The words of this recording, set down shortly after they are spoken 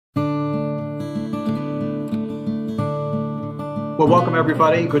Well, welcome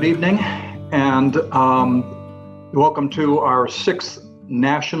everybody. Good evening, and welcome to our 6th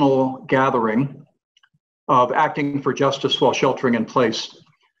national gathering of Acting for Justice While Sheltering in Place.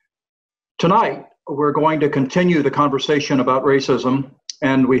 Tonight, we're going to continue the conversation about racism,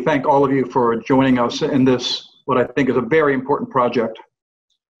 and we thank all of you for joining us in this, what I think is a very important project.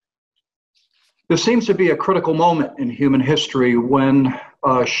 This seems to be a critical moment in human history when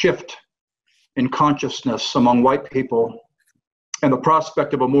a shift in consciousness among white people and the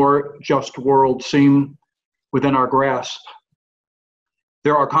prospect of a more just world seem within our grasp.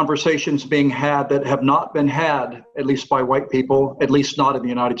 There are conversations being had that have not been had, at least by white people, at least not in the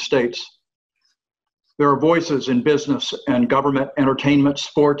United States. There are voices in business and government, entertainment,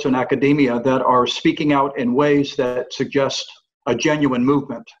 sports, and academia that are speaking out in ways that suggest a genuine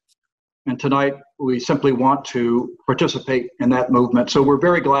movement. And tonight, we simply want to participate in that movement. So we're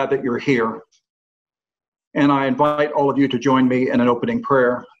very glad that you're here. And I invite all of you to join me in an opening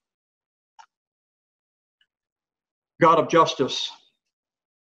prayer. God of justice,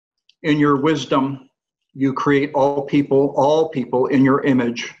 in your wisdom, you create all people in your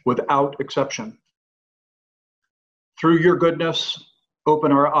image without exception. Through your goodness,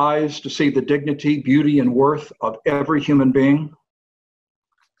 open our eyes to see the dignity, beauty, and worth of every human being.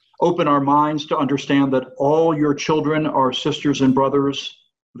 Open our minds to understand that all your children are sisters and brothers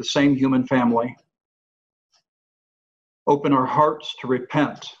of the same human family. Open our hearts to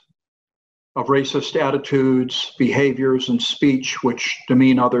repent of racist attitudes, behaviors, and speech which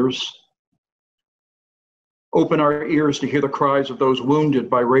demean others. Open our ears to hear the cries of those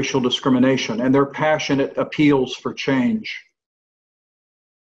wounded by racial discrimination and their passionate appeals for change.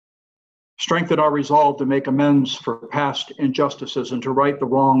 Strengthen our resolve to make amends for past injustices and to right the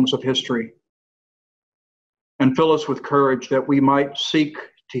wrongs of history. And fill us with courage that we might seek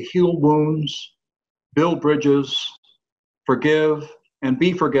to heal wounds, build bridges, forgive and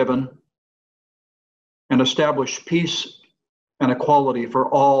be forgiven, and establish peace and equality for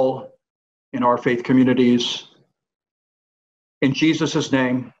all in our faith communities. In Jesus'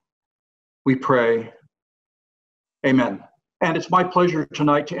 name, we pray. Amen. And it's my pleasure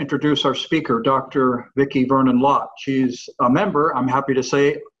tonight to introduce our speaker, Dr. Vicki Vernon Lott. She's a member, I'm happy to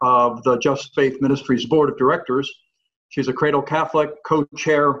say, of the Just Faith Ministries Board of Directors. She's a Cradle Catholic,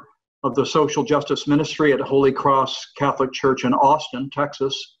 co-chair of the Social Justice Ministry at Holy Cross Catholic Church in Austin,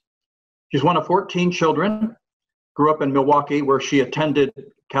 Texas. She's one of 14 children, grew up in Milwaukee where she attended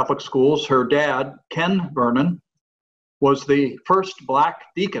Catholic schools. Her dad, Ken Vernon, was the first Black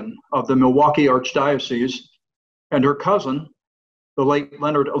deacon of the Milwaukee Archdiocese, and her cousin, the late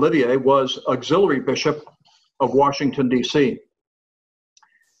Leonard Olivier, was auxiliary bishop of Washington, D.C.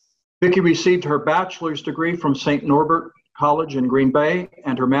 Vicki received her bachelor's degree from St. Norbert College in Green Bay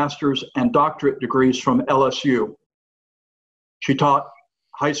and her master's and doctorate degrees from LSU. She taught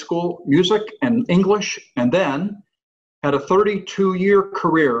high school music and English, and then had a 32-year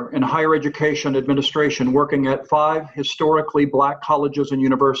career in higher education administration, working at 5 historically Black colleges and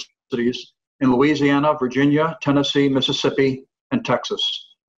universities in Louisiana, Virginia, Tennessee, Mississippi, and Texas.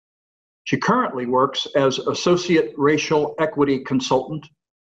 She currently works as Associate Racial Equity Consultant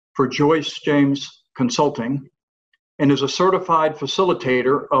for Joyce James Consulting, and is a certified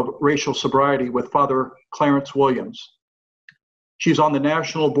facilitator of racial sobriety with Father Clarence Williams. She's on the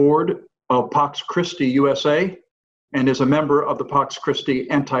national board of Pax Christi USA and is a member of the Pax Christi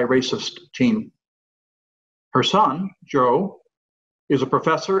anti-racist team. Her son, Joe, is a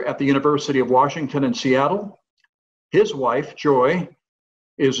professor at the University of Washington in Seattle. His wife, Joy,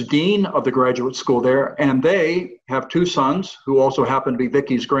 is dean of the graduate school there, and they have 2 sons who also happen to be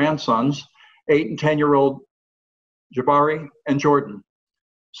Vicki's grandsons, 8 and 10-year-old Jabari and Jordan.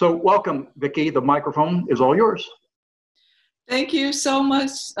 So welcome, Vicki. The microphone is all yours. Thank you so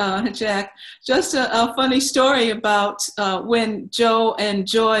much, Jack. Just a funny story about when Joe and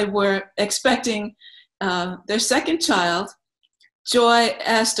Joy were expecting their second child. Joy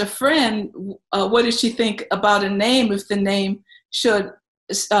asked a friend, what did she think about a name, if the name should,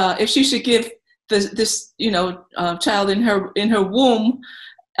 if she should give this child in her womb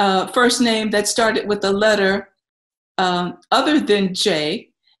first name that started with a letter other than J,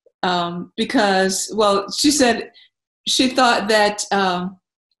 because, well, she said she thought that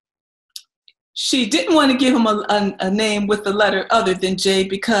she didn't want to give him a name with a letter other than J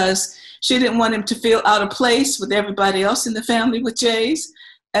because she didn't want him to feel out of place with everybody else in the family with J's.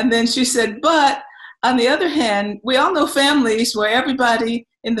 And then she said, but on the other hand, we all know families where everybody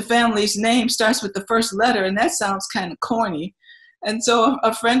in the family's name starts with the first letter, and that sounds kind of corny. And so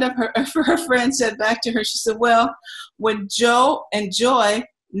a friend of her friend said back to her, she said, well, when Joe and Joy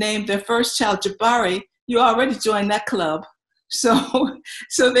named their first child Jabari, you already joined that club. So,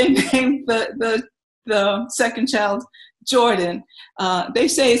 so they named the second child Jordan. They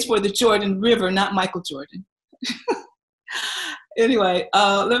say it's for the Jordan River, not Michael Jordan. Anyway,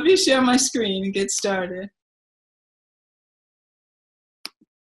 let me share my screen and get started.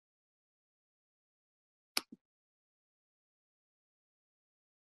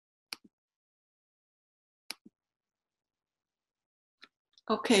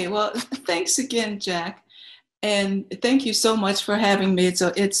 Okay, well, thanks again, Jack. And thank you so much for having me.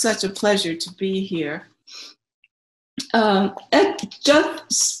 It's such a pleasure to be here. At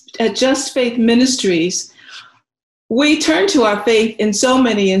Just Faith Ministries, we turn to our faith in so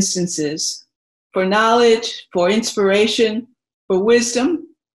many instances for knowledge, for inspiration, for wisdom,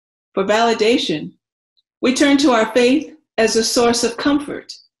 for validation. We turn to our faith as a source of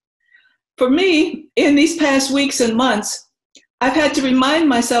comfort. For me, in these past weeks and months, I've had to remind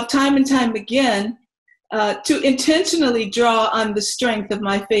myself time and time again to intentionally draw on the strength of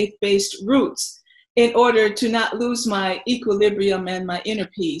my faith-based roots in order to not lose my equilibrium and my inner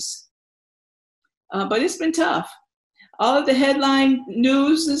peace. But it's been tough. All of the headline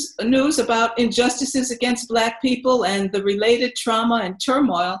news about injustices against Black people and the related trauma and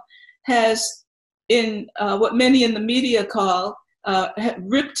turmoil has, in what many in the media call,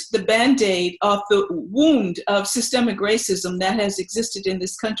 ripped the Band-Aid off the wound of systemic racism that has existed in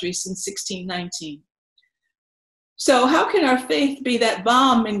this country since 1619. So how can our faith be that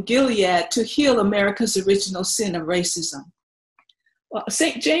balm in Gilead to heal America's original sin of racism? Well,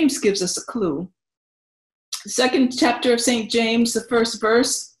 St. James gives us a clue. The second chapter of St. James, the first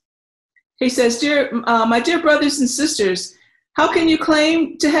verse, he says, my dear brothers and sisters, how can you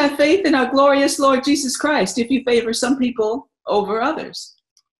claim to have faith in our glorious Lord Jesus Christ if you favor some people over others?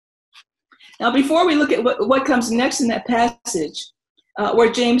 Now, before we look at what comes next in that passage,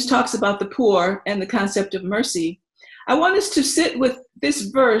 where James talks about the poor and the concept of mercy, I want us to sit with this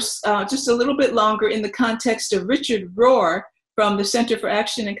verse just a little bit longer in the context of Richard Rohr from the Center for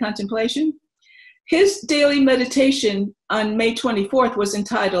Action and Contemplation. His daily meditation on May 24th was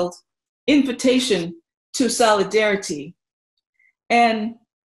entitled Invitation to Solidarity. And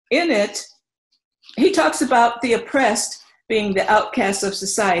in it, he talks about the oppressed being the outcasts of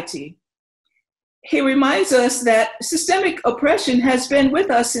society. He reminds us that systemic oppression has been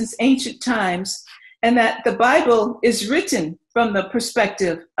with us since ancient times, and that the Bible is written from the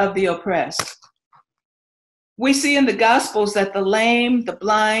perspective of the oppressed. We see in the Gospels that the lame, the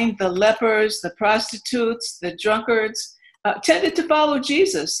blind, the lepers, the prostitutes, the drunkards tended to follow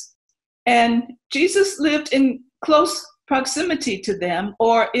Jesus. And Jesus lived in close proximity to them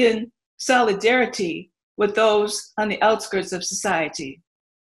or in solidarity with those on the outskirts of society.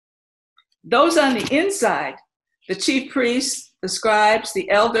 Those on the inside, the chief priests, the scribes, the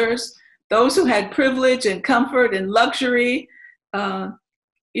elders, those who had privilege and comfort and luxury, and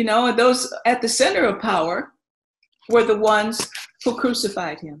those at the center of power were the ones who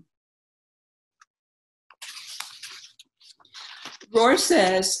crucified him. Rohr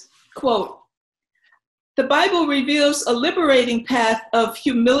says, quote, the Bible reveals a liberating path of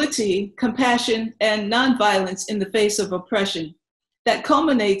humility, compassion, and nonviolence in the face of oppression that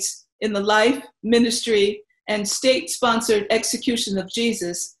culminates in the life, ministry, and state-sponsored execution of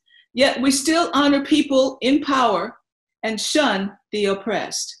Jesus. Yet we still honor people in power and shun the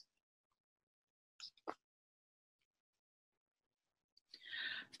oppressed.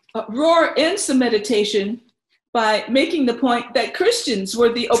 Rohr ends the meditation by making the point that Christians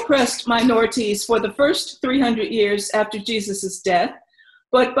were the oppressed minorities for the first 300 years after Jesus' death,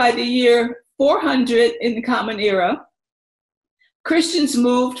 but by the year 400 in the Common Era, Christians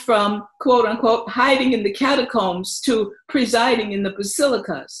moved from, quote unquote, hiding in the catacombs to presiding in the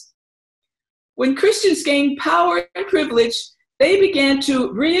basilicas. When Christians gained power and privilege, they began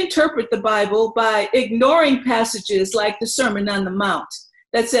to reinterpret the Bible by ignoring passages like the Sermon on the Mount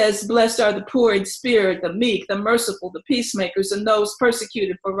that says, blessed are the poor in spirit, the meek, the merciful, the peacemakers, and those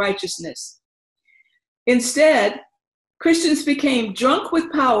persecuted for righteousness. Instead, Christians became drunk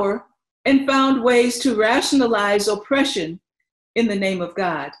with power and found ways to rationalize oppression in the name of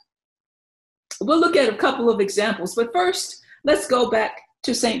God. We'll look at a couple of examples, but first, let's go back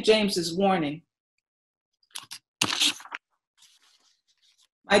to St. James's warning.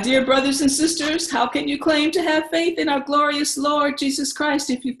 My dear brothers and sisters, how can you claim to have faith in our glorious Lord Jesus Christ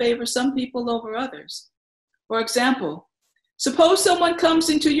if you favor some people over others? For example, suppose someone comes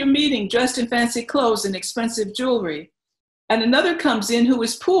into your meeting dressed in fancy clothes and expensive jewelry, and another comes in who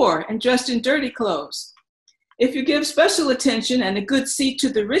is poor and dressed in dirty clothes. If you give special attention and a good seat to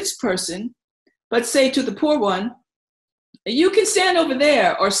the rich person, but say to the poor one, you can stand over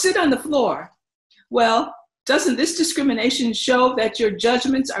there or sit on the floor, well, Doesn't this discrimination show that your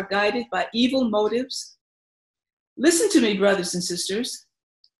judgments are guided by evil motives? Listen to me, brothers and sisters.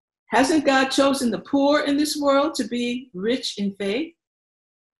 Hasn't God chosen the poor in this world to be rich in faith?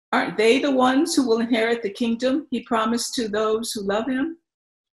 Aren't they the ones who will inherit the kingdom he promised to those who love him?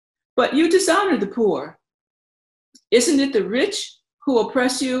 But you dishonor the poor. Isn't it the rich who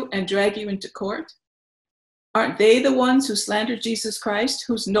oppress you and drag you into court? Aren't they the ones who slander Jesus Christ,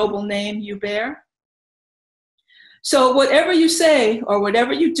 whose noble name you bear? So whatever you say or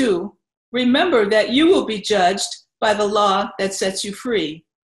whatever you do, remember that you will be judged by the law that sets you free.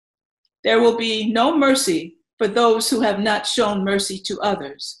 There will be no mercy for those who have not shown mercy to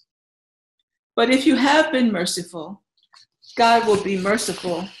others. But if you have been merciful, God will be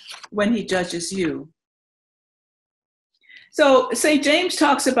merciful when he judges you. So St. James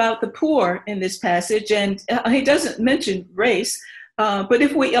talks about the poor in this passage, and he doesn't mention race, but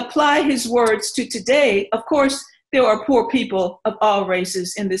if we apply his words to today, of course, there are poor people of all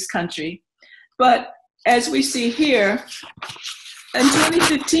races in this country. But as we see here, in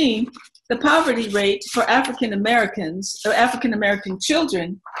 2015, the poverty rate for African Americans, or African American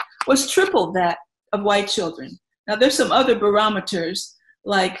children, was triple that of white children. Now, there's some other barometers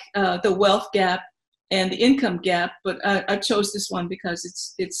like the wealth gap and the income gap, but I chose this one because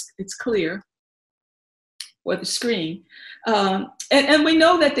it's clear for the screen. And we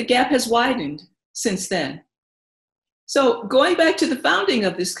know that the gap has widened since then. So going back to the founding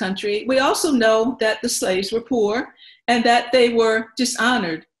of this country, we also know that the slaves were poor and that they were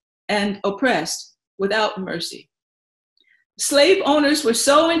dishonored and oppressed without mercy. Slave owners were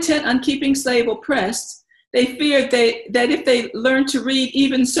so intent on keeping slave oppressed, they feared that if they learned to read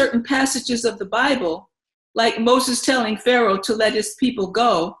even certain passages of the Bible, like Moses telling Pharaoh to let his people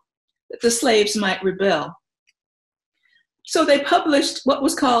go, that the slaves might rebel. So they published what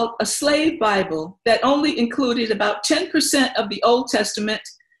was called a slave Bible that only included about 10% of the Old Testament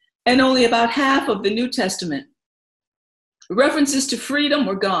and only about half of the New Testament. References to freedom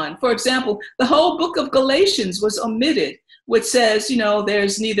were gone. For example, the whole book of Galatians was omitted, which says,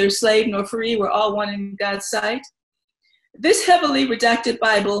 there's neither slave nor free, we're all one in God's sight. This heavily redacted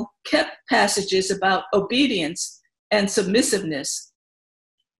Bible kept passages about obedience and submissiveness.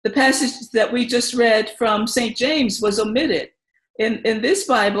 The passage that we just read from St. James was omitted. In this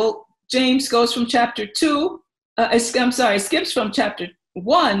Bible, James goes from skips from chapter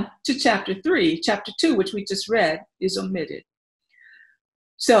 1 to chapter 3. Chapter 2, which we just read, is omitted.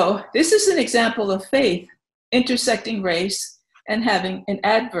 So this is an example of faith intersecting race and having an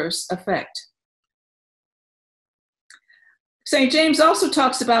adverse effect. St. James also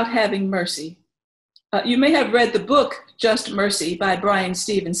talks about having mercy. You may have read the book Just Mercy by Brian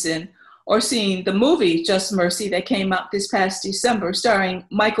Stevenson or seen the movie Just Mercy that came out this past December starring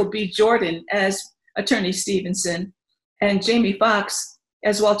Michael B. Jordan as Attorney Stevenson and Jamie Foxx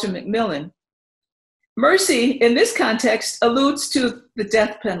as Walter McMillan. Mercy in this context alludes to the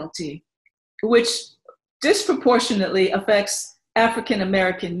death penalty, which disproportionately affects African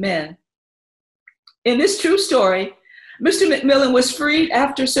American men. In this true story, Mr. McMillan was freed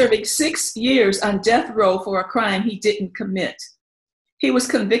after serving 6 years on death row for a crime he didn't commit. He was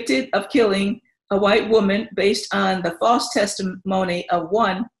convicted of killing a white woman based on the false testimony of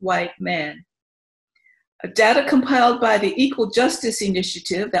one white man. Data compiled by the Equal Justice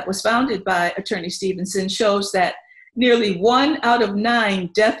Initiative that was founded by Attorney Stevenson shows that nearly 1 out of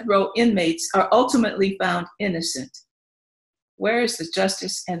 9 death row inmates are ultimately found innocent. Where is the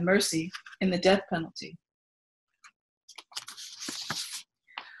justice and mercy in the death penalty?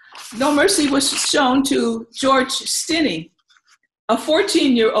 No mercy was shown to George Stinney, a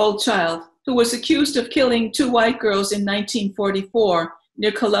 14-year-old child who was accused of killing 2 white girls in 1944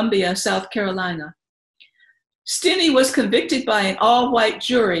 near Columbia, South Carolina. Stinney was convicted by an all-white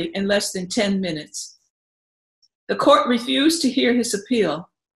jury in less than 10 minutes. The court refused to hear his appeal.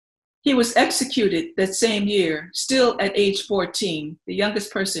 He was executed that same year, still at age 14, the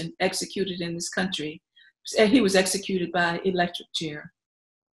youngest person executed in this country. He was executed by electric chair.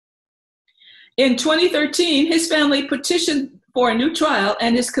 In 2013, his family petitioned for a new trial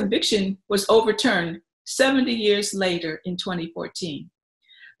and his conviction was overturned 70 years later in 2014.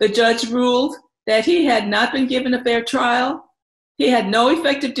 The judge ruled that he had not been given a fair trial, he had no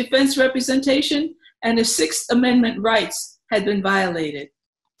effective defense representation, and his Sixth Amendment rights had been violated.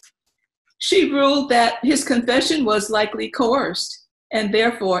 She ruled that his confession was likely coerced and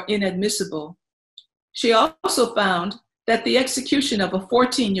therefore inadmissible. She also found that the execution of a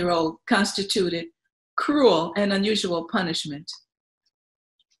 14-year-old constituted cruel and unusual punishment.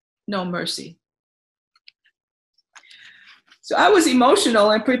 No mercy. So I was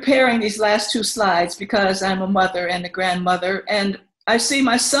emotional in preparing these last two slides because I'm a mother and a grandmother, and I see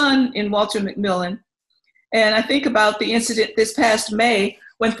my son in Walter McMillan, and I think about the incident this past May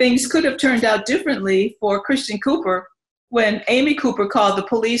when things could have turned out differently for Christian Cooper, when Amy Cooper called the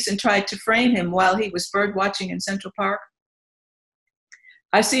police and tried to frame him while he was bird watching in Central Park.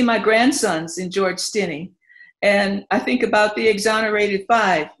 I see my grandsons in George Stinney, and I think about the exonerated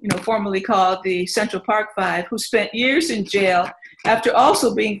five, formerly called the Central Park Five, who spent years in jail after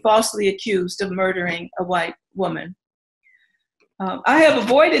also being falsely accused of murdering a white woman. I have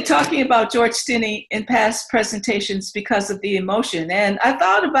avoided talking about George Stinney in past presentations because of the emotion, and I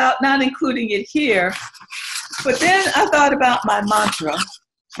thought about not including it here, but then I thought about my mantra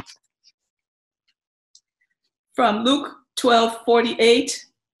from Luke 12:48,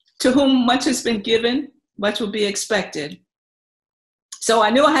 to whom much has been given, much will be expected. So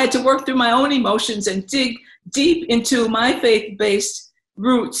I knew I had to work through my own emotions and dig deep into my faith-based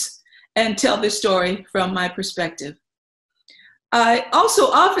roots and tell this story from my perspective. I also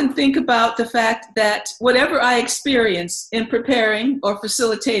often think about the fact that whatever I experience in preparing or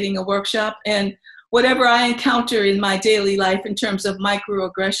facilitating a workshop, and whatever I encounter in my daily life in terms of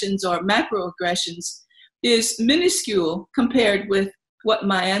microaggressions or macroaggressions, is minuscule compared with what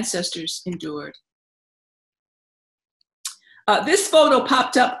my ancestors endured. This photo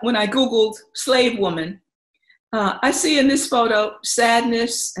popped up when I Googled slave woman. I see in this photo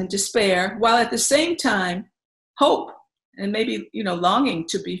sadness and despair, while at the same time, hope and maybe, longing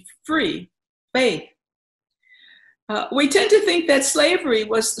to be free, faith. We tend to think that slavery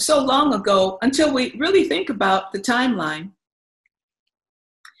was so long ago until we really think about the timeline.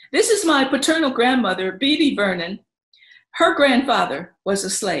 This is my paternal grandmother, Beatty Vernon. Her grandfather was a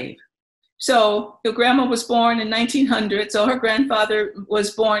slave. So your grandma was born in 1900, so her grandfather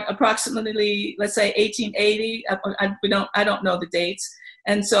was born approximately, let's say 1880. I don't know the dates.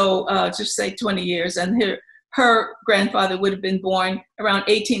 And so just say 20 years. And her grandfather would have been born around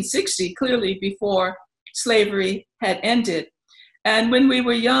 1860, clearly before slavery had ended. And when we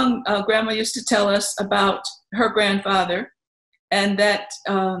were young, Grandma used to tell us about her grandfather, and that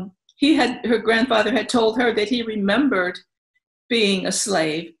her grandfather had told her that he remembered being a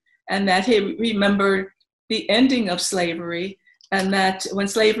slave, and that he remembered the ending of slavery, and that when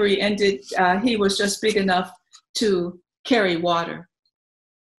slavery ended, he was just big enough to carry water.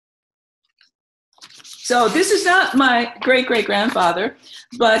 So this is not my great-great-grandfather,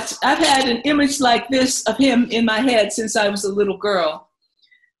 but I've had an image like this of him in my head since I was a little girl.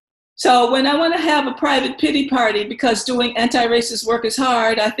 So when I want to have a private pity party because doing anti-racist work is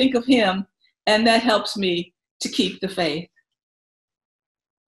hard, I think of him, and that helps me to keep the faith.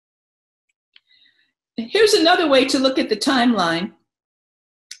 Here's another way to look at the timeline.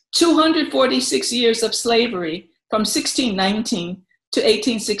 246 years of slavery from 1619 to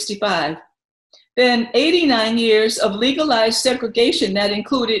 1865. Then 89 years of legalized segregation that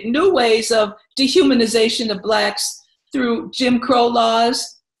included new ways of dehumanization of Blacks through Jim Crow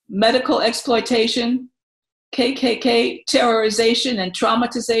laws, medical exploitation, KKK terrorization and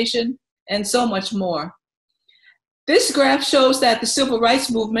traumatization, and so much more. This graph shows that the civil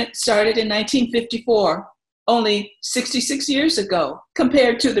rights movement started in 1954, only 66 years ago,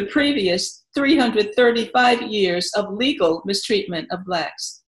 compared to the previous 335 years of legal mistreatment of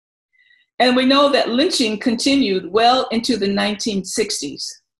Blacks. And we know that lynching continued well into the 1960s.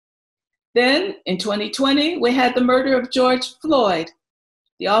 Then, in 2020, we had the murder of George Floyd,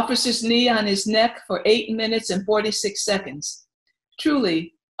 the officer's knee on his neck for 8 minutes and 46 seconds.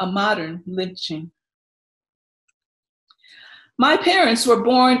 Truly a modern lynching. My parents were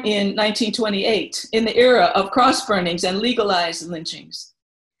born in 1928, in the era of cross burnings and legalized lynchings.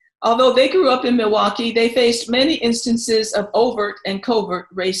 Although they grew up in Milwaukee, they faced many instances of overt and covert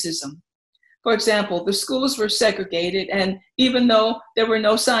racism. For example, the schools were segregated, and even though there were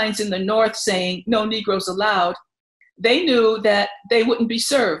no signs in the North saying no Negroes allowed, they knew that they wouldn't be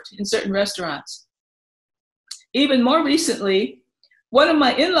served in certain restaurants. Even more recently, one of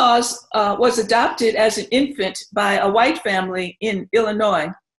my in-laws was adopted as an infant by a white family in Illinois.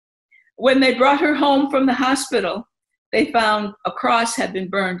 When they brought her home from the hospital, they found a cross had been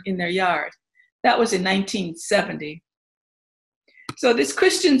burned in their yard. That was in 1970. So this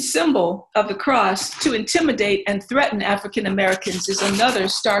Christian symbol of the cross to intimidate and threaten African Americans is another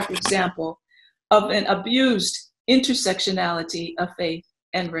stark example of an abused intersectionality of faith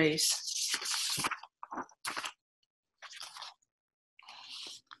and race.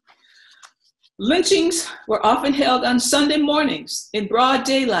 Lynchings were often held on Sunday mornings in broad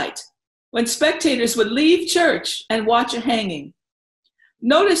daylight, when spectators would leave church and watch a hanging.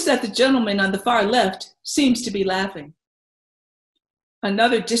 Notice that the gentleman on the far left seems to be laughing.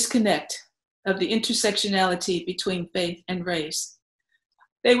 another disconnect of the intersectionality between faith and race.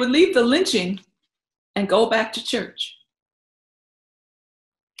 They would leave the lynching and go back to church.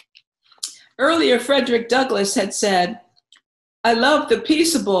 Earlier, Frederick Douglass had said, "I love the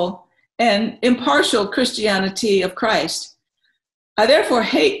peaceable and impartial Christianity of Christ. I therefore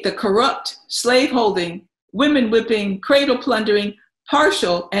hate the corrupt, slave-holding, women-whipping, cradle-plundering,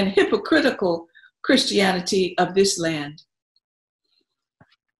 partial, and hypocritical Christianity of this land."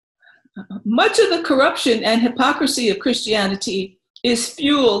 Much of the corruption and hypocrisy of Christianity is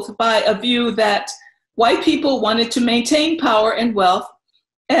fueled by a view that white people wanted to maintain power and wealth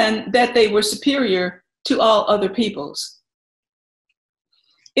and that they were superior to all other peoples.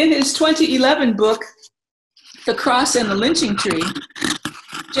 In his 2011 book, The Cross and the Lynching Tree,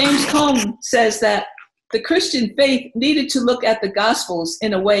 James Cone says that the Christian faith needed to look at the Gospels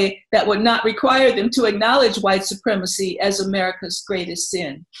in a way that would not require them to acknowledge white supremacy as America's greatest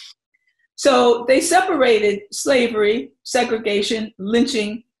sin. So they separated slavery, segregation,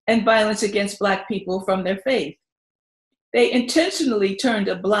 lynching, and violence against Black people from their faith. They intentionally turned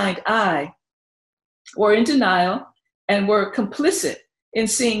a blind eye, were in denial, and were complicit in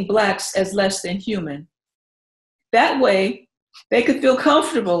seeing Blacks as less than human. That way, they could feel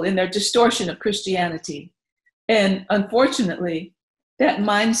comfortable in their distortion of Christianity. And unfortunately, that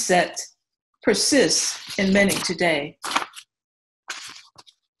mindset persists in many today.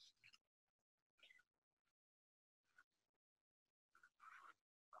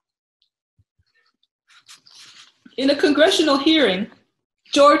 In a congressional hearing,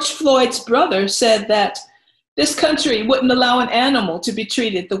 George Floyd's brother said that this country wouldn't allow an animal to be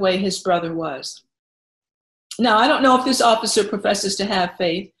treated the way his brother was. Now, I don't know if this officer professes to have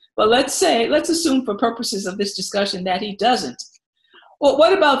faith, but let's assume for purposes of this discussion that he doesn't. Well,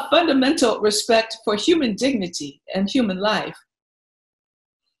 what about fundamental respect for human dignity and human life?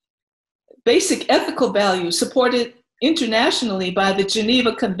 Basic ethical values supported internationally by the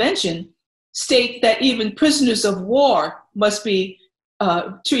Geneva Convention state that even prisoners of war must be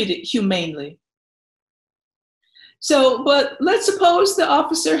treated humanely. So, but let's suppose the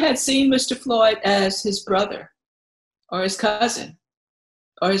officer had seen Mr. Floyd as his brother or his cousin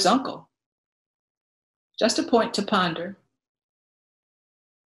or his uncle. Just a point to ponder.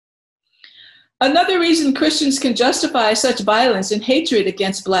 Another reason Christians can justify such violence and hatred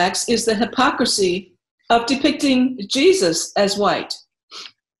against Blacks is the hypocrisy of depicting Jesus as white.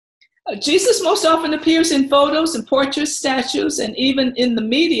 Jesus most often appears in photos and portraits, statues, and even in the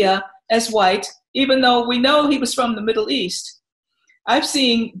media as white, even though we know he was from the Middle East. I've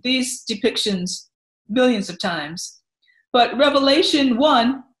seen these depictions millions of times. But Revelation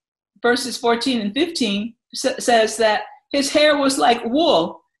 1, verses 14 and 15 says that his hair was like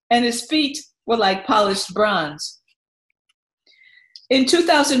wool and his feet were like polished bronze. In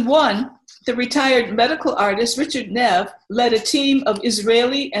 2001, the retired medical artist Richard Nev led a team of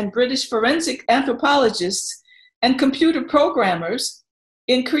Israeli and British forensic anthropologists and computer programmers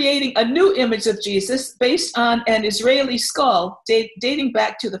in creating a new image of Jesus based on an Israeli skull dating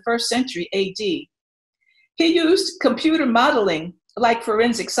back to the 1st century AD. He used computer modeling like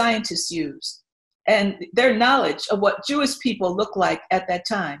forensic scientists use, and their knowledge of what Jewish people looked like at that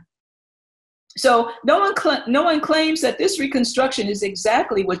time. So no one claims that this reconstruction is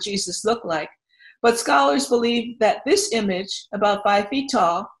exactly what Jesus looked like, but scholars believe that this image, about 5 feet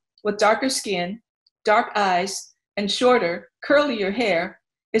tall, with darker skin, dark eyes, and shorter, curlier hair,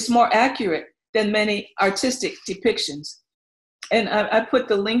 is more accurate than many artistic depictions. And I put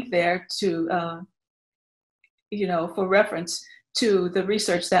the link there to, for reference to the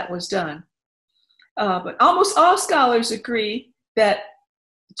research that was done. But almost all scholars agree that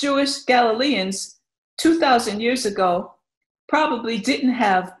Jewish Galileans 2,000 years ago probably didn't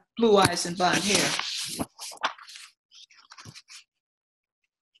have blue eyes and blonde hair.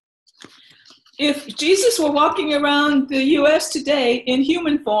 If Jesus were walking around the US today in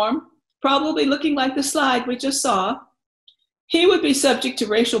human form, probably looking like the slide we just saw, he would be subject to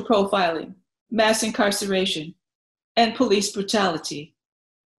racial profiling, mass incarceration, and police brutality.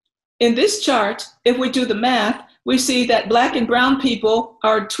 In this chart, if we do the math, we see that Black and brown people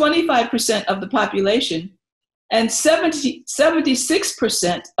are 25% of the population and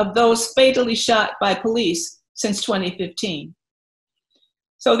 76% of those fatally shot by police since 2015.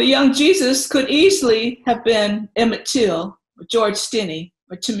 So the young Jesus could easily have been Emmett Till, or George Stinney,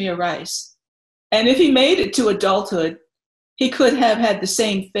 or Tamir Rice. And if he made it to adulthood, he could have had the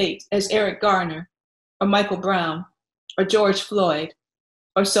same fate as Eric Garner, or Michael Brown, or George Floyd,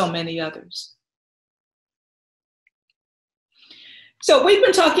 or so many others. So we've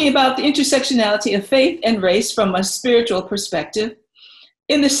been talking about the intersectionality of faith and race from a spiritual perspective.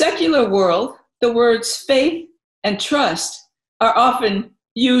 In the secular world, the words faith and trust are often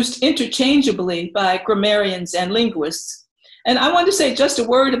used interchangeably by grammarians and linguists. And I want to say just a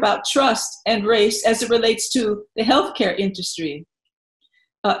word about trust and race as it relates to the healthcare industry.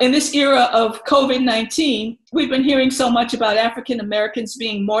 In this era of COVID-19, we've been hearing so much about African Americans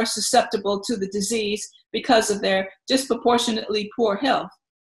being more susceptible to the disease because of their disproportionately poor health.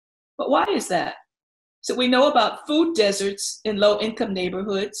 But why is that? So we know about food deserts in low-income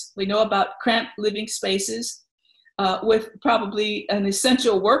neighborhoods. We know about cramped living spaces with probably an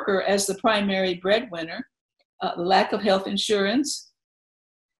essential worker as the primary breadwinner, the lack of health insurance,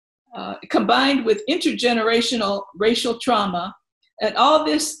 combined with intergenerational racial trauma. And all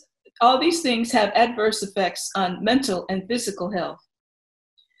these things have adverse effects on mental and physical health.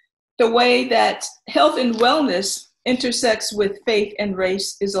 The way that health and wellness intersects with faith and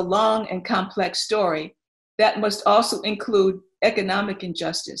race is a long and complex story that must also include economic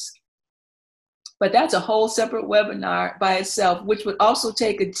injustice. But that's a whole separate webinar by itself, which would also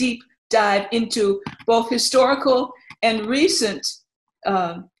take a deep dive into both historical and recent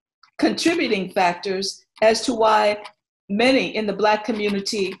contributing factors as to why many in the Black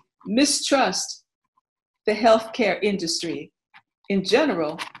community mistrust the healthcare industry in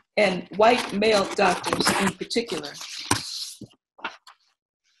general and white male doctors in particular.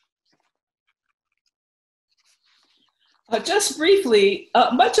 Just briefly,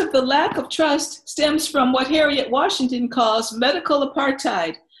 much of the lack of trust stems from what Harriet Washington calls medical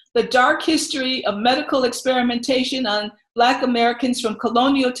apartheid, the dark history of medical experimentation on Black Americans from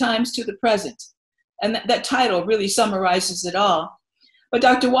colonial times to the present. And that title really summarizes it all. But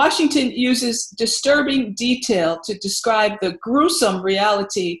Dr. Washington uses disturbing detail to describe the gruesome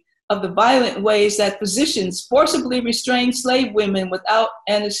reality of the violent ways that physicians forcibly restrained slave women without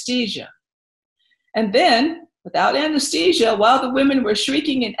anesthesia. And then, without anesthesia, while the women were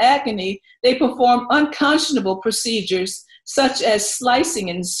shrieking in agony, they performed unconscionable procedures such as slicing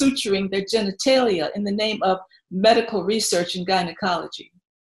and suturing their genitalia in the name of medical research in gynecology.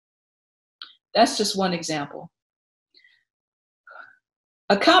 That's just one example.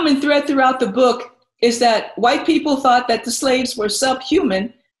 A common thread throughout the book is that white people thought that the slaves were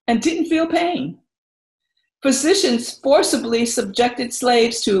subhuman and didn't feel pain. Physicians forcibly subjected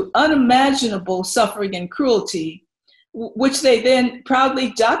slaves to unimaginable suffering and cruelty, which they then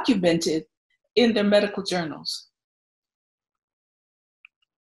proudly documented in their medical journals.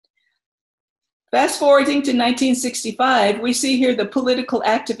 Fast forwarding to 1965, we see here the political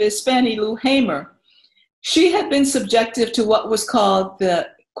activist Fannie Lou Hamer. She had been subjected to what was called the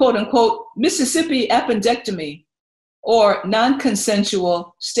quote unquote Mississippi appendectomy, or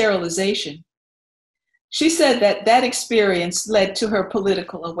non-consensual sterilization. She said that that experience led to her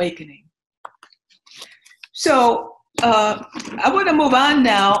political awakening. So I want to move on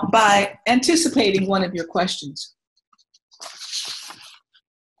now by anticipating one of your questions.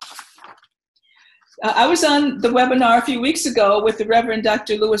 I was on the webinar a few weeks ago with the Reverend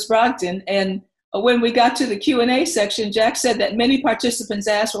Dr. Lewis Brogdon, and when we got to the Q&A section, Jack said that many participants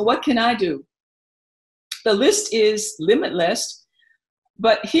asked, well, what can I do? The list is limitless,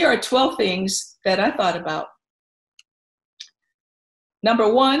 but here are 12 things that I thought about.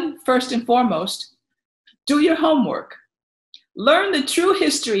 Number one, first and foremost, do your homework. Learn the true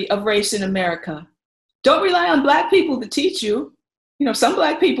history of race in America. Don't rely on Black people to teach you. You know, some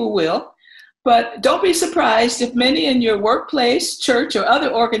Black people will, but don't be surprised if many in your workplace, church, or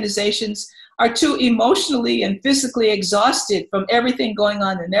other organizations are too emotionally and physically exhausted from everything going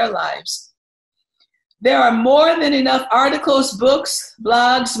on in their lives. There are more than enough articles, books,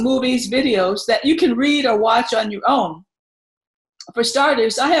 blogs, movies, videos that you can read or watch on your own. For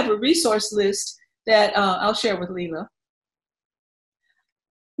starters, I have a resource list that I'll share with Leela.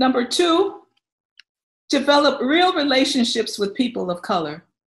 Number two, develop real relationships with people of color.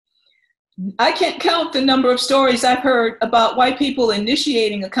 I can't count the number of stories I've heard about white people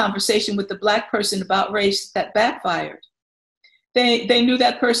initiating a conversation with the Black person about race that backfired. They knew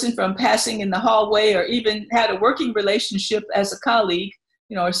that person from passing in the hallway or even had a working relationship as a colleague,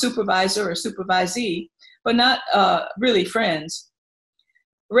 you know, a supervisor or supervisee, but not really friends.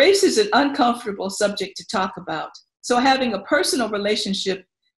 Race is an uncomfortable subject to talk about. So having a personal relationship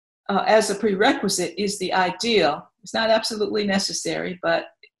as a prerequisite is the ideal. It's not absolutely necessary, but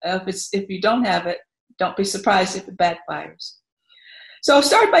if you don't have it, don't be surprised if it backfires. So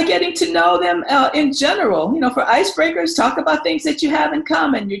start by getting to know them in general. You know, for icebreakers, talk about things that you have in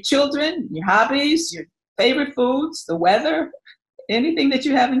common, your children, your hobbies, your favorite foods, the weather, anything that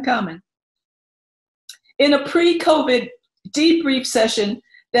you have in common. In a pre-COVID debrief session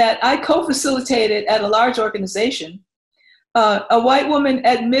that I co-facilitated at a large organization, A white woman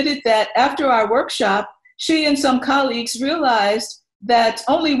admitted that after our workshop, she and some colleagues realized that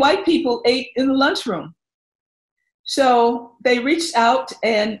only white people ate in the lunchroom. So they reached out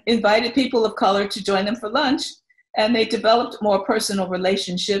and invited people of color to join them for lunch, and they developed more personal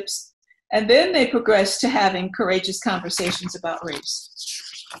relationships. And then they progressed to having courageous conversations about race.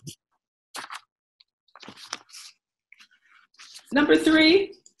 Number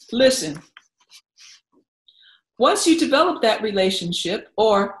 3, listen. Once you develop that relationship,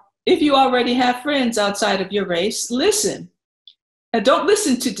 or if you already have friends outside of your race, listen. And don't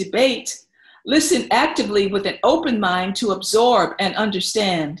listen to debate. Listen actively with an open mind to absorb and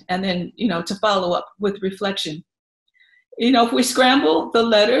understand, and then, to follow up with reflection. If we scramble the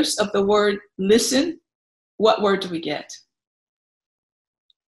letters of the word listen, what word do we get?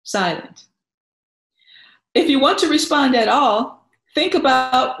 Silent. If you want to respond at all, think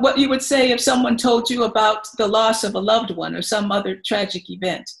about what you would say if someone told you about the loss of a loved one or some other tragic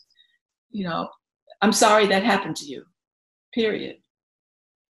event. I'm sorry that happened to you, period.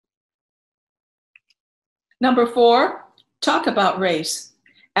 Number 4, talk about race.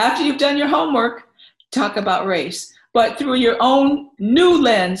 After you've done your homework, talk about race, but through your own new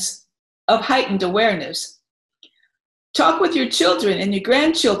lens of heightened awareness. Talk with your children and your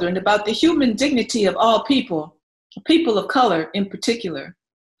grandchildren about the human dignity of all people, people of color in particular.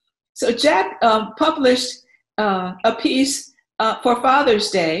 So Jack published a piece for Father's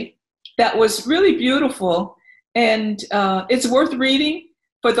Day that was really beautiful, and it's worth reading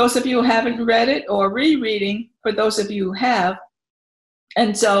for those of you who haven't read it, or rereading for those of you who have.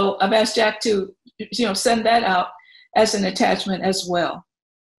 And so I've asked Jack to send that out as an attachment as well.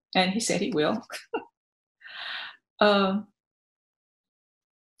 And he said he will.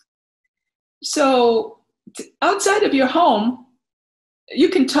 So outside of your home, you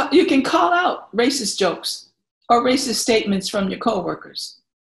can call out racist jokes or racist statements from your coworkers.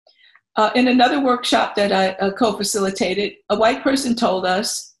 In another workshop that I co-facilitated, a white person told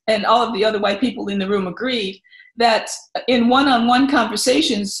us, and all of the other white people in the room agreed, that in one-on-one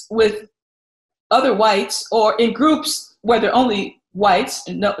conversations with other whites, or in groups where there are only whites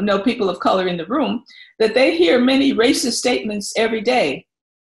and no people of color in the room, that they hear many racist statements every day.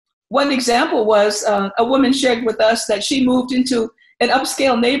 One example was a woman shared with us that she moved into an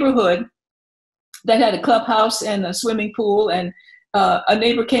upscale neighborhood that had a clubhouse and a swimming pool, and a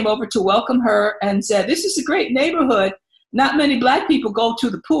neighbor came over to welcome her and said, "This is a great neighborhood. Not many Black people go to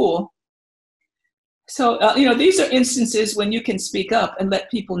the pool." So, these are instances when you can speak up and let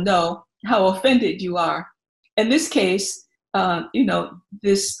people know how offended you are. In this case,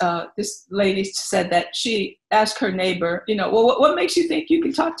 this lady said that she asked her neighbor, well, what makes you think you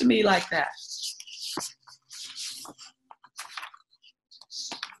can talk to me like that?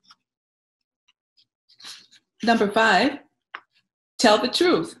 Number 5, tell the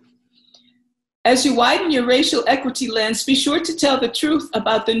truth. As you widen your racial equity lens, be sure to tell the truth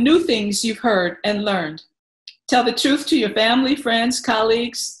about the new things you've heard and learned. Tell the truth to your family, friends,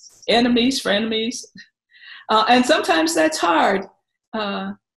 colleagues, enemies, frenemies. And sometimes that's hard.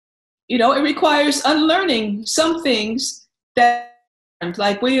 It requires unlearning some things that,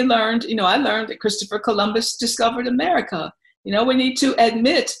 like we learned, I learned that Christopher Columbus discovered America. We need to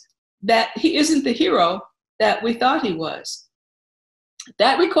admit that he isn't the hero that we thought he was.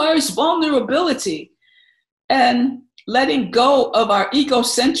 That requires vulnerability and letting go of our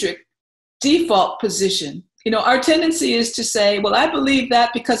egocentric default position. Our tendency is to say, well, I believe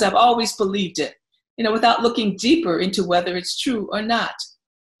that because I've always believed it, without looking deeper into whether it's true or not.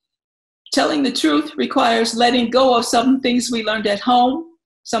 Telling the truth requires letting go of some things we learned at home,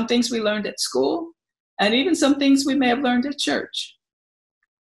 some things we learned at school, and even some things we may have learned at church.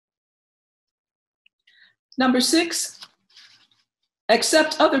 Number 6,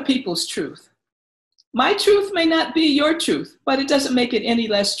 accept other people's truth. My truth may not be your truth, but it doesn't make it any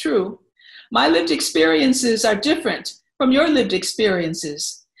less true. My lived experiences are different from your lived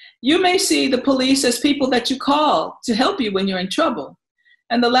experiences. You may see the police as people that you call to help you when you're in trouble.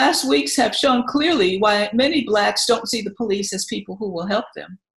 And the last weeks have shown clearly why many Blacks don't see the police as people who will help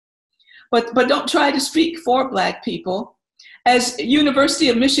them. But don't try to speak for Black people. As University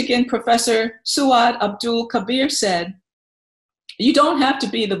of Michigan professor Suad Abdul Kabir said, you don't have to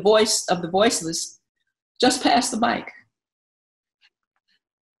be the voice of the voiceless. Just pass the mic.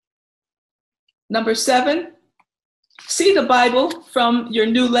 Number 7, see the Bible from your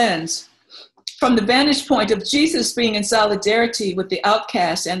new lens, from the vantage point of Jesus being in solidarity with the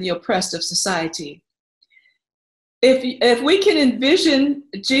outcast and the oppressed of society. If we can envision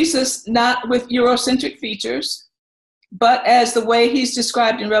Jesus not with Eurocentric features, but as the way he's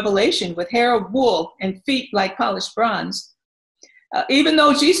described in Revelation, with hair of wool and feet like polished bronze, Even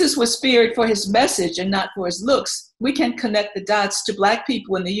though Jesus was feared for his message and not for his looks, we can connect the dots to Black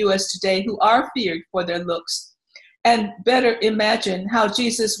people in the U.S. today who are feared for their looks, and better imagine how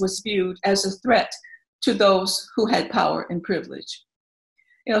Jesus was viewed as a threat to those who had power and privilege.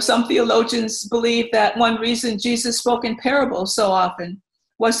 Some theologians believe that one reason Jesus spoke in parables so often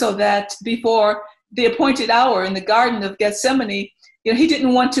was so that before the appointed hour in the Garden of Gethsemane, he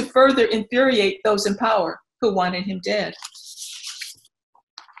didn't want to further infuriate those in power who wanted him dead.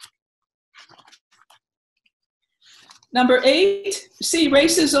 Number 8, see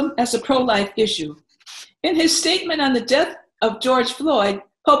racism as a pro-life issue. In his statement on the death of George Floyd,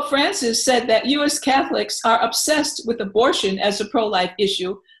 Pope Francis said that U.S. Catholics are obsessed with abortion as a pro-life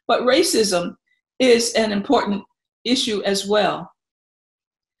issue, but racism is an important issue as well.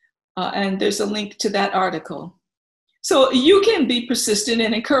 And there's a link to that article. So you can be persistent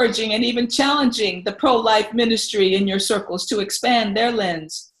and encouraging and even challenging the pro-life ministry in your circles to expand their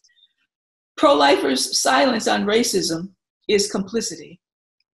lens. Pro-lifers' silence on racism is complicity.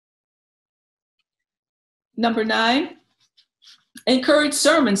 Number 9, encourage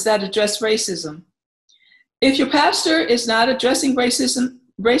sermons that address racism. If your pastor is not addressing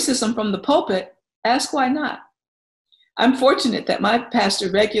racism from the pulpit, ask why not. I'm fortunate that my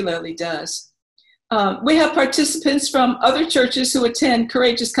pastor regularly does. We have participants from other churches who attend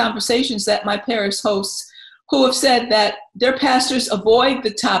courageous conversations that my parish hosts who have said that their pastors avoid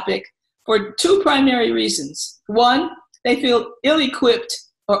the topic for 2 primary reasons. 1, they feel ill-equipped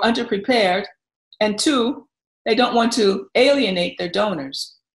or underprepared, and 2, they don't want to alienate their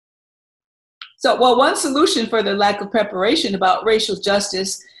donors. So, one solution for the lack of preparation about racial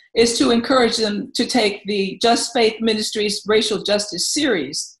justice is to encourage them to take the Just Faith Ministries Racial Justice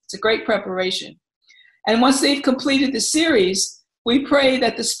series. It's a great preparation. And once they've completed the series, we pray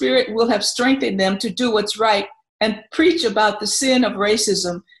that the Spirit will have strengthened them to do what's right and preach about the sin of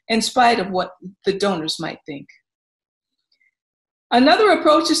racism in spite of what the donors might think. Another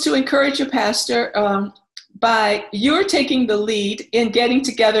approach is to encourage your pastor by you're taking the lead in getting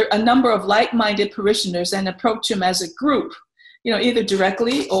together a number of like-minded parishioners and approach them as a group, either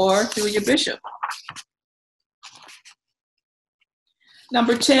directly or through your bishop.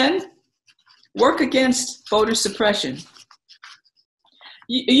 Number 10, work against voter suppression.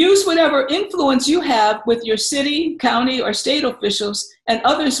 Use whatever influence you have with your city, county, or state officials and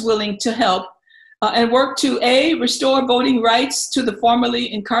others willing to help and work to A, restore voting rights to the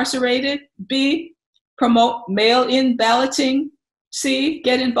formerly incarcerated, B, promote mail-in balloting, C,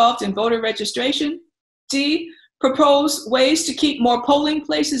 get involved in voter registration, D, propose ways to keep more polling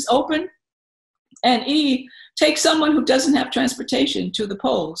places open, and E, take someone who doesn't have transportation to the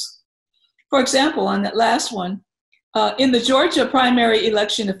polls. For example, on that last one, in the Georgia primary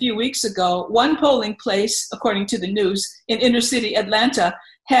election a few weeks ago, one polling place, according to the news, in inner city Atlanta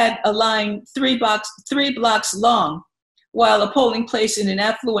had a line 3 blocks long, while a polling place in an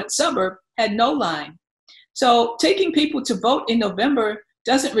affluent suburb had no line. So taking people to vote in November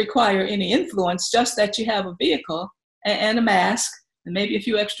doesn't require any influence, just that you have a vehicle and a mask, and maybe a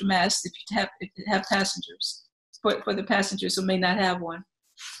few extra masks if you have passengers, for the passengers who may not have one.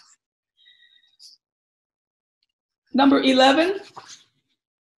 Number 11,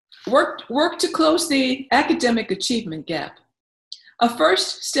 work to close the academic achievement gap. A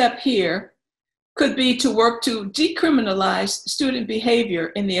first step here could be to work to decriminalize student behavior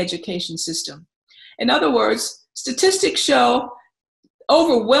in the education system. In other words, statistics show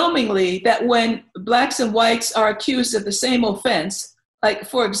overwhelmingly that when Blacks and whites are accused of the same offense, like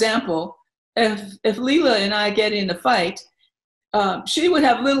for example, if Leela and I get in a fight, she would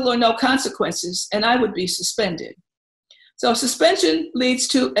have little or no consequences and I would be suspended. So suspension leads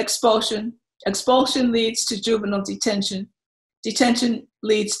to expulsion, expulsion leads to juvenile detention, detention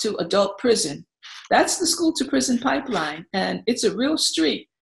leads to adult prison. That's the school to prison pipeline, and it's a real street.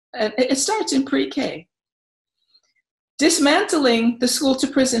 It starts in pre-K. Dismantling the school to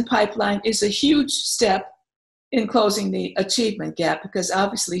prison pipeline is a huge step in closing the achievement gap, because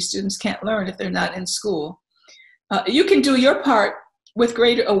obviously students can't learn if they're not in school. You can do your part with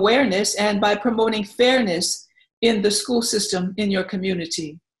greater awareness and by promoting fairness in the school system in your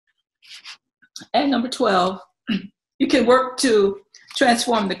community. And number 12, you can work to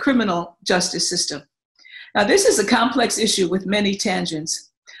transform the criminal justice system. Now, this is a complex issue with many tangents.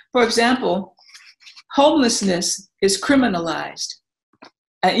 For example, homelessness is criminalized.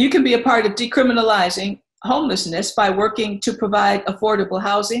 You can be a part of decriminalizing homelessness by working to provide affordable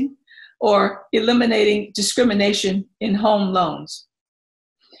housing or eliminating discrimination in home loans.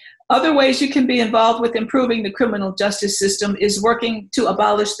 Other ways you can be involved with improving the criminal justice system is working to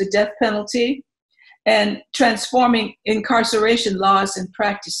abolish the death penalty and transforming incarceration laws and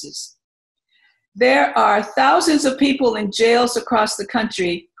practices. There are thousands of people in jails across the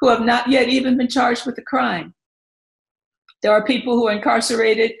country who have not yet even been charged with a crime. There are people who are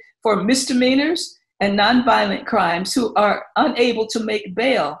incarcerated for misdemeanors and nonviolent crimes who are unable to make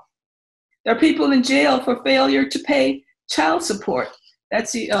bail. There are people in jail for failure to pay child support.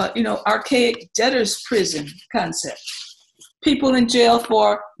 That's the archaic debtor's prison concept. People in jail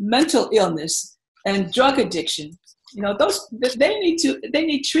for mental illness and drug addiction. They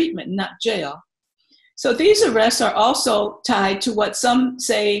need treatment, not jail. So these arrests are also tied to what some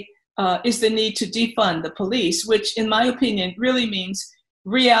say is the need to defund the police, which in my opinion really means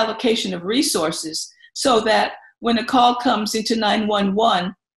reallocation of resources so that when a call comes into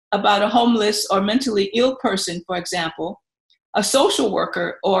 911 about a homeless or mentally ill person, for example, a social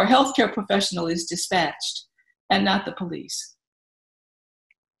worker or healthcare professional is dispatched and not the police.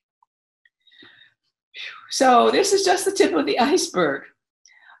 So this is just the tip of the iceberg.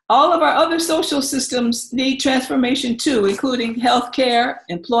 All of our other social systems need transformation too, including healthcare,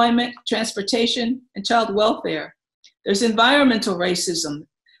 employment, transportation, and child welfare. There's environmental racism,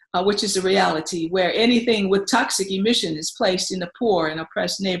 which is a reality, where anything with toxic emission is placed in a poor and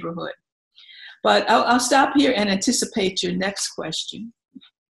oppressed neighborhood. But I'll stop here and anticipate your next question.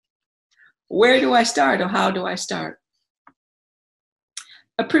 Where do I start, or how do I start?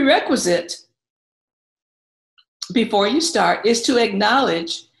 A prerequisite before you start is to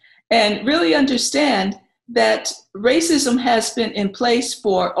acknowledge and really understand that racism has been in place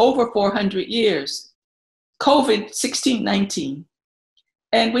for over 400 years, COVID 1619,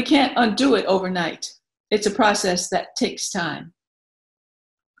 and we can't undo it overnight. It's a process that takes time.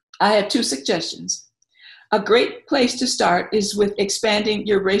 I have two suggestions. A great place to start is with expanding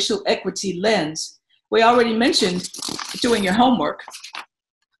your racial equity lens. We already mentioned doing your homework.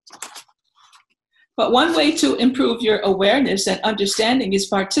 But one way to improve your awareness and understanding is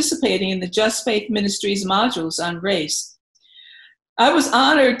participating in the Just Faith Ministries modules on race. I was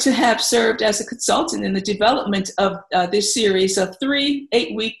honored to have served as a consultant in the development of this series of 3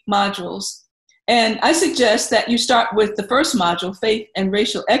 8-week modules. And I suggest that you start with the first module, Faith and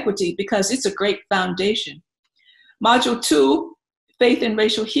Racial Equity, because it's a great foundation. Module 2, Faith and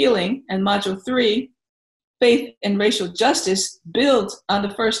Racial Healing, and Module 3, Faith and Racial Justice, build on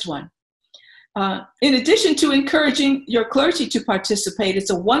the first one. In addition to encouraging your clergy to participate, it's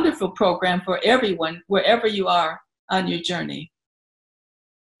a wonderful program for everyone, wherever you are on your journey.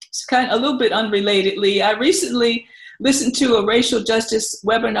 It's kind of a little bit unrelatedly, I recently listened to a racial justice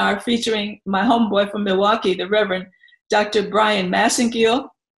webinar featuring my homeboy from Milwaukee, the Reverend Dr. Brian Massengill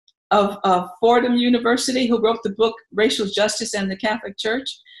of Fordham University, who wrote the book Racial Justice and the Catholic Church.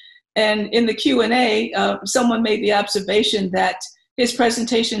 And in the Q&A, someone made the observation that his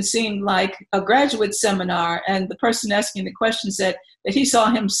presentation seemed like a graduate seminar, and the person asking the question said that he saw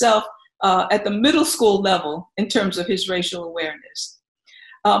himself at the middle school level in terms of his racial awareness.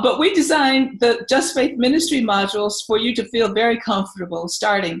 But we designed the Just Faith Ministry modules for you to feel very comfortable,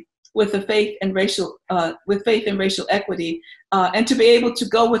 starting with the faith and racial equity, and to be able to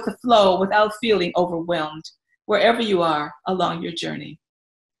go with the flow without feeling overwhelmed, wherever you are along your journey.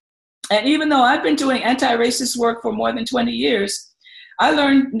 And even though I've been doing anti-racist work for more than 20 years, I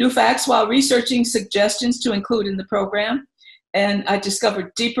learned new facts while researching suggestions to include in the program, and I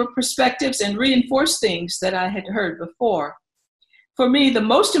discovered deeper perspectives and reinforced things that I had heard before. For me, the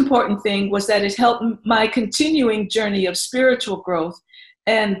most important thing was that it helped my continuing journey of spiritual growth,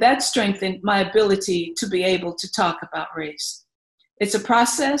 and that strengthened my ability to be able to talk about race. It's a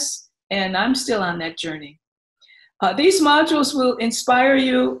process, and I'm still on that journey. These modules will inspire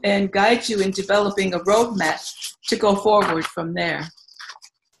you and guide you in developing a roadmap to go forward from there.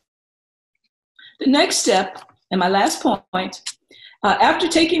 The next step, and my last point, after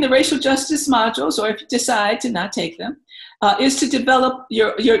taking the racial justice modules, or if you decide to not take them, is to develop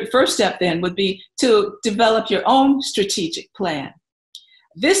your first step then would be to develop your own strategic plan.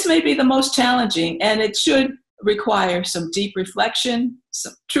 This may be the most challenging, and it should require some deep reflection,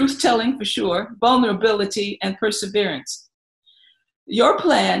 some truth-telling for sure, vulnerability, and perseverance. Your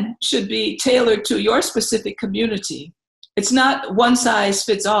plan should be tailored to your specific community. It's not one size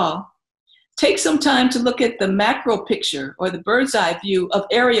fits all. Take some time to look at the macro picture or the bird's eye view of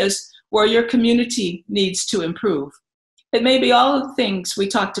areas where your community needs to improve. It may be all of the things we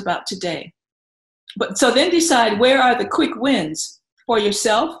talked about today. But so then decide where are the quick wins for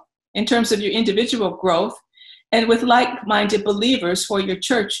yourself in terms of your individual growth, and with like-minded believers for your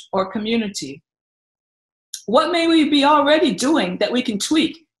church or community. What may we be already doing that we can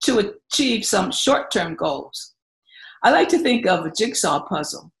tweak to achieve some short-term goals? I like to think of a jigsaw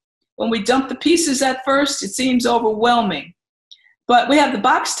puzzle. when we dump the pieces at first, it seems overwhelming. But we have the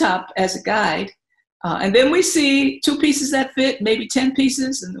box top as a guide. And then we see 2 pieces that fit, maybe 10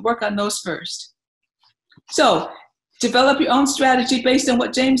 pieces, and work on those first. So develop your own strategy based on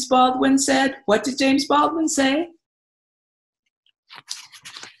what James Baldwin said. What did James Baldwin say?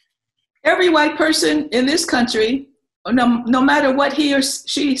 Every white person in this country, no matter what he or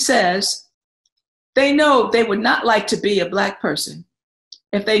she says, they know they would not like to be a Black person.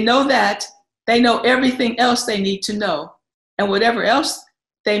 If they know that, they know everything else they need to know. And whatever else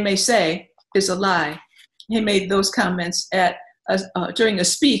they may say is a lie. He made those comments during a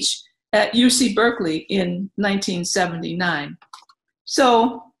speech at UC Berkeley in 1979.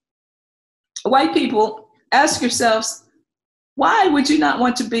 So, white people, ask yourselves, why would you not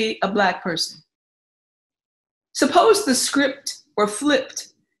want to be a Black person? Suppose the script were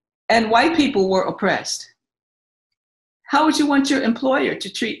flipped and white people were oppressed. How would you want your employer to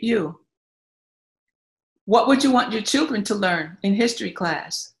treat you? What would you want your children to learn in history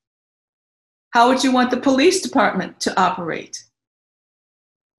class? How would you want the police department to operate?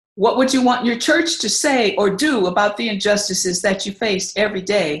 What would you want your church to say or do about the injustices that you face every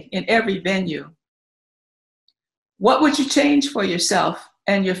day in every venue? What would you change for yourself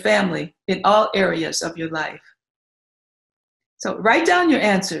and your family in all areas of your life? So write down your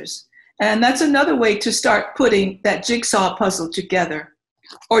answers. And that's another way to start putting that jigsaw puzzle together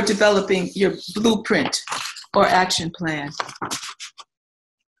or developing your blueprint or action plan.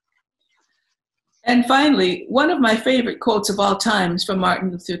 And finally, one of my favorite quotes of all time is from Martin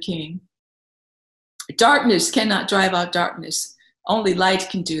Luther King. Darkness cannot drive out darkness. Only light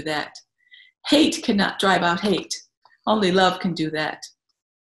can do that. Hate cannot drive out hate. Only love can do that.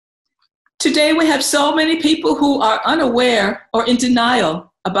 Today, we have so many people who are unaware or in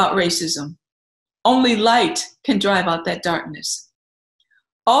denial about racism. Only light can drive out that darkness.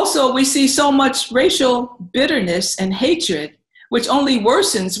 Also, we see so much racial bitterness and hatred, which only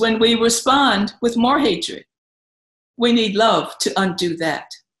worsens when we respond with more hatred. We need love to undo that.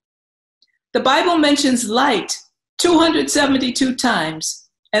 The Bible mentions light 272 times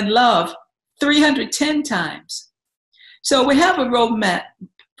and love 310 times. So we have a roadmap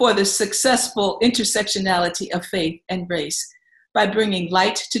for the successful intersectionality of faith and race by bringing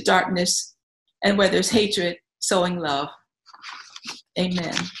light to darkness, and where there's hatred, sowing love.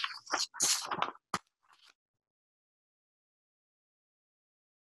 Amen.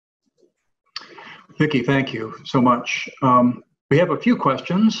 Vicki, thank you so much. We have a few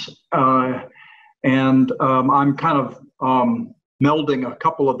questions, and I'm kind of melding a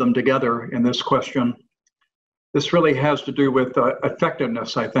couple of them together in this question. This really has to do with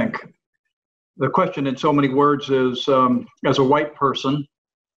effectiveness, I think. The question in so many words is, as a white person,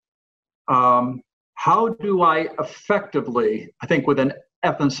 how do I effectively, I think with an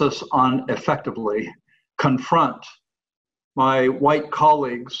emphasis on effectively, confront my white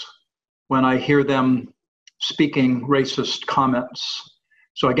colleagues when I hear them speaking racist comments?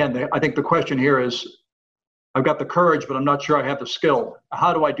 So again, I think the question here is, I've got the courage, but I'm not sure I have the skill.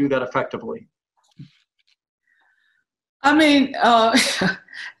 How do I do that effectively? I mean,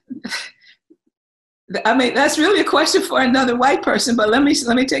 that's really a question for another white person, but let me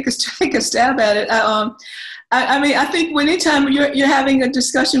take a stab at it. I think anytime you're having a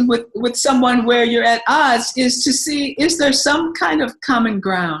discussion with someone where you're at odds, is to see, is there some kind of common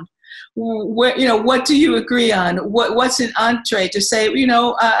ground? Where, what do you agree on? What's an entree to say,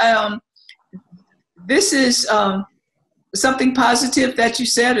 this is something positive that you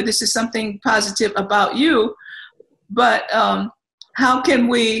said, or this is something positive about you, but how can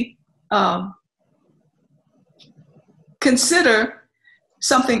we consider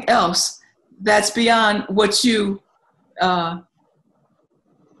something else that's beyond what you've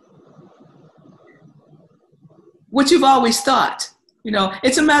always thought?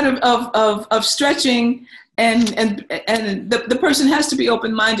 It's a matter of stretching, and the person has to be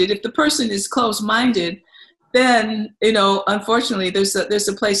open-minded. If the person is closed-minded, then unfortunately there's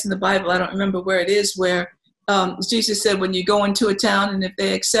a place in the Bible, I don't remember where it is, where Jesus said, when you go into a town and if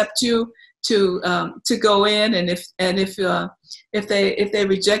they accept you, to go in, and if they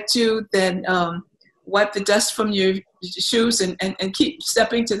reject you, then wipe the dust from your shoes and keep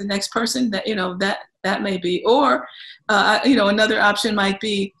stepping to the next person. That may be, or another option might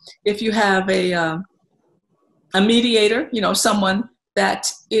be, if you have a mediator, someone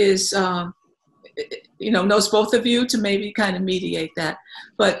that is knows both of you, to maybe kind of mediate that.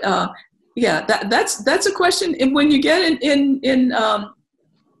 But yeah, that's a question. And when you get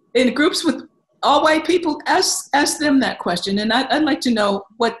in groups with all white people, ask them that question. And I'd like to know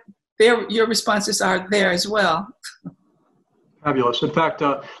what your responses are there as well. Fabulous. In fact,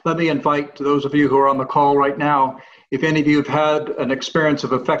 let me invite those of you who are on the call right now, if any of you have had an experience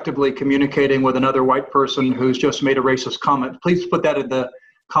of effectively communicating with another white person who's just made a racist comment, please put that in the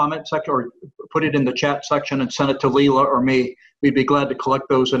comment section or put it in the chat section and send it to Leela or me. We'd be glad to collect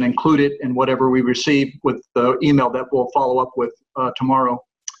those and include it in whatever we receive with the email that we'll follow up with tomorrow.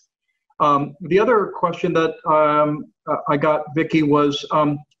 The other question that I got, Vicki, was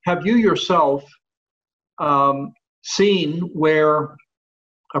have you yourself seen where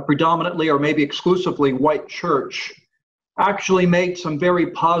a predominantly or maybe exclusively white church actually made some very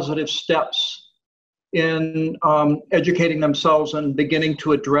positive steps in educating themselves and beginning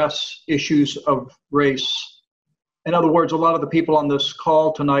to address issues of race? In other words, a lot of the people on this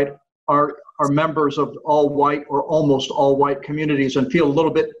call tonight are members of all white or almost all white communities and feel a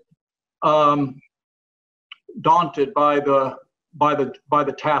little bit daunted by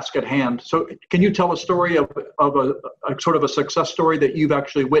the task at hand. So can you tell a story of a sort of a success story that you've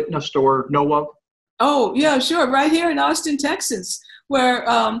actually witnessed or know of? Oh, yeah, sure. Right here in Austin, Texas, where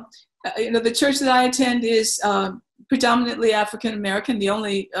the church that I attend is predominantly African American, the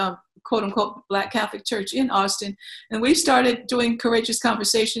only quote unquote Black Catholic church in Austin. And we started doing Courageous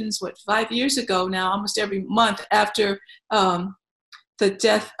Conversations, 5 years ago now, almost every month after the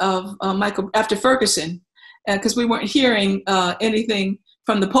death of after Ferguson, because we weren't hearing anything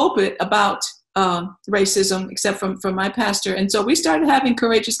from the pulpit about racism except from my pastor. And so we started having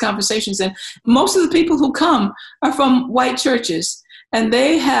Courageous Conversations, and most of the people who come are from white churches, and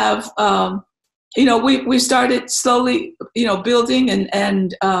they have we started slowly building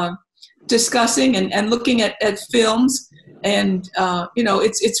and discussing and looking at films, and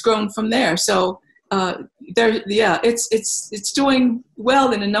it's grown from there. So it's doing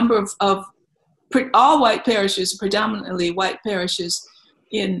well in a number of all white parishes, predominantly white parishes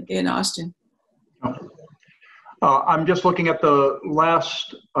in Austin. I'm just looking at the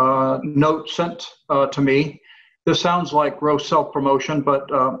last note sent to me. This sounds like gross self-promotion,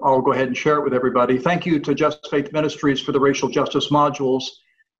 but I'll go ahead and share it with everybody. Thank you to Just Faith Ministries for the racial justice modules.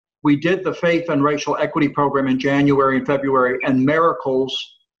 We did the faith and racial equity program in January and February, and miracles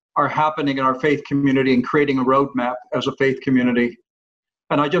are happening in our faith community and creating a roadmap as a faith community.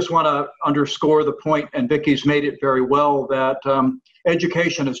 And I just want to underscore the point, and Vicki's made it very well, that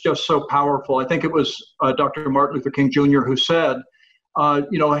education is just so powerful. I think it was Dr. Martin Luther King Jr. who said,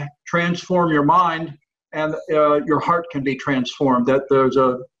 transform your mind and your heart can be transformed, that there's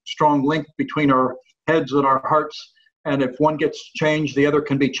a strong link between our heads and our hearts. And if one gets changed, the other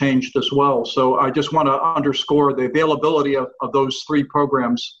can be changed as well. So I just want to underscore the availability of those three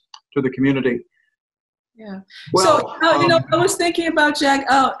programs to the community. Yeah. Well, so, I was thinking about, Jack,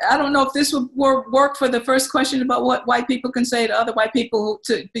 I don't know if this would work for the first question about what white people can say to other white people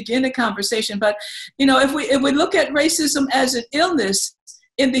to begin a conversation. But, if we look at racism as an illness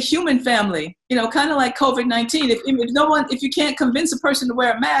in the human family, kind of like COVID-19, if you can't convince a person to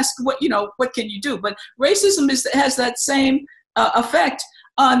wear a mask, what can you do? But racism has that same effect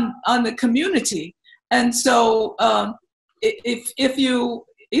on the community. And so if you,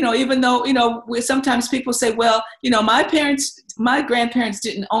 even though, sometimes people say, well, my grandparents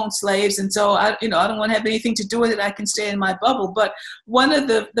didn't own slaves, and so I don't want to have anything to do with it. I can stay in my bubble. But one of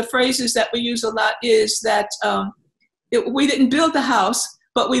the phrases that we use a lot is that we didn't build the house,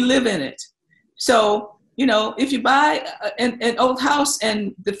 but we live in it. So, if you buy an old house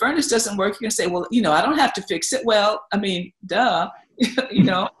and the furnace doesn't work, you're gonna say, well, I don't have to fix it. Well, I mean, duh, Yes,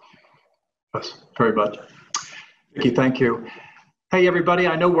 very much. Vicki, thank you. Hey, everybody,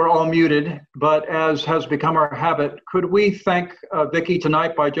 I know we're all muted, but as has become our habit, could we thank Vicki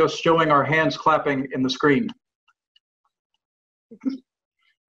tonight by just showing our hands clapping in the screen?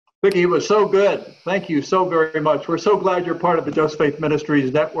 Vicki, it was so good. Thank you so very much. We're so glad you're part of the Just Faith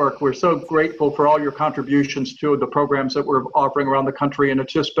Ministries network. We're so grateful for all your contributions to the programs that we're offering around the country, and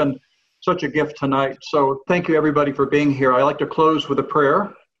it's just been such a gift tonight. So thank you, everybody, for being here. I'd like to close with a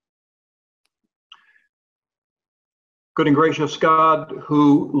prayer. Good and gracious God,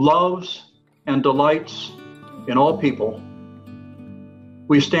 who loves and delights in all people,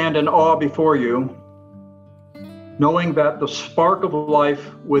 we stand in awe before you, knowing that the spark of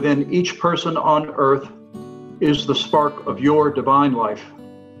life within each person on earth is the spark of your divine life.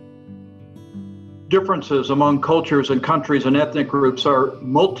 Differences among cultures and countries and ethnic groups are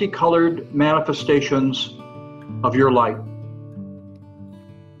multicolored manifestations of your light.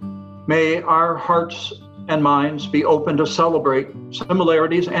 May our hearts and minds be open to celebrate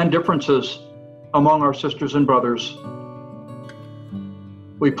similarities and differences among our sisters and brothers.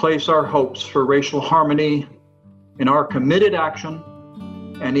 We place our hopes for racial harmony in our committed action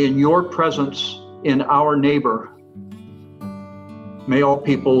and in your presence in our neighbor. May all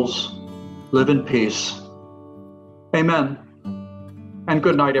peoples live in peace. Amen. And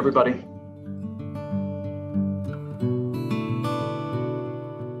good night, everybody.